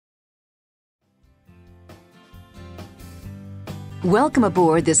Welcome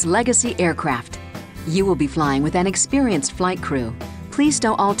aboard this legacy aircraft. You will be flying with an experienced flight crew. Please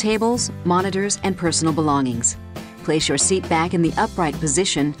stow all tables, monitors, and personal belongings. Place your seat back in the upright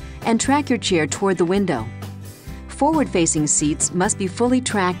position and track your chair toward the window. Forward-facing seats must be fully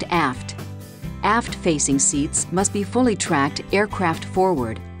tracked aft. Aft-facing seats must be fully tracked aircraft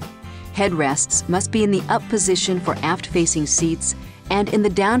forward. Headrests must be in the up position for aft-facing seats and in the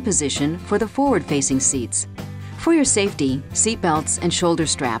down position for the forward-facing seats. For your safety, seat belts and shoulder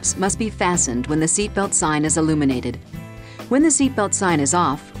straps must be fastened when the seatbelt sign is illuminated. When the seatbelt sign is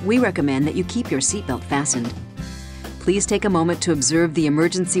off, we recommend that you keep your seatbelt fastened. Please take a moment to observe the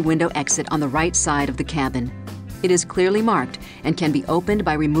emergency window exit on the right side of the cabin. It is clearly marked and can be opened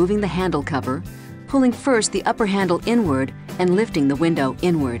by removing the handle cover, pulling first the upper handle inward and lifting the window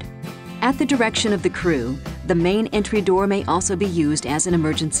inward. At the direction of the crew, the main entry door may also be used as an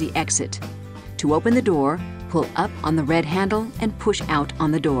emergency exit. To open the door, pull up on the red handle and push out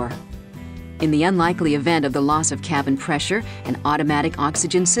on the door. In the unlikely event of the loss of cabin pressure, an automatic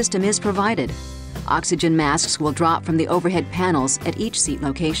oxygen system is provided. Oxygen masks will drop from the overhead panels at each seat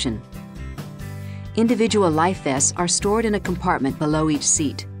location. Individual life vests are stored in a compartment below each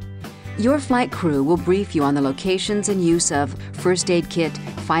seat. Your flight crew will brief you on the locations and use of first aid kit,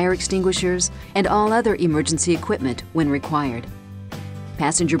 fire extinguishers, and all other emergency equipment when required.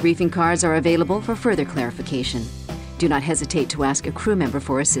 Passenger briefing cards are available for further clarification. Do not hesitate to ask a crew member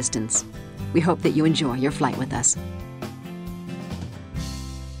for assistance. We hope that you enjoy your flight with us.